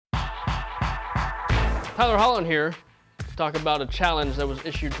Tyler Holland here to talk about a challenge that was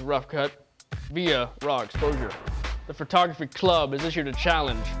issued to Rough Cut via Raw Exposure. The photography club has issued a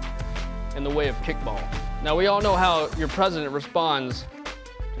challenge in the way of kickball. Now we all know how your president responds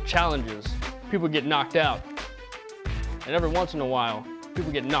to challenges. People get knocked out. And every once in a while,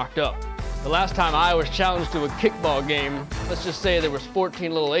 people get knocked up. The last time I was challenged to a kickball game, let's just say there was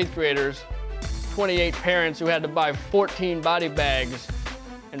 14 little 8th graders, 28 parents who had to buy 14 body bags,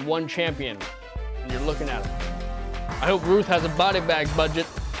 and 1 champion, and you're looking at it. I hope Ruth has a body bag budget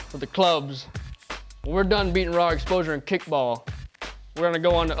for the clubs. When we're done beating Raw Exposure and kickball, we're gonna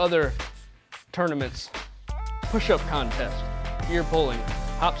go on to other tournaments. Push-up contest, ear pulling,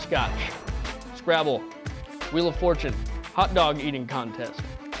 hopscotch, Scrabble, Wheel of Fortune, hot dog eating contest,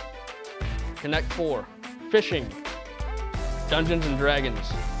 Connect 4, fishing, Dungeons and Dragons,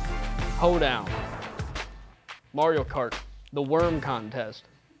 hoedown, Mario Kart, the worm contest,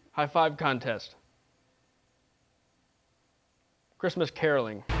 high five contest, Christmas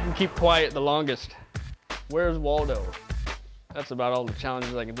caroling. You can keep quiet the longest. Where's Waldo? That's about all the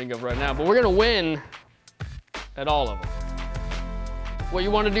challenges I can think of right now, but we're gonna win at all of them. What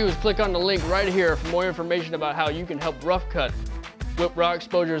you wanna do is click on the link right here for more information about how you can help Rough Cut whip Raw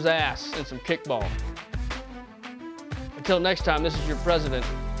Exposure's ass in some kickball. Until next time, this is your president,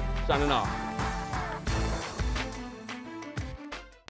 signing off.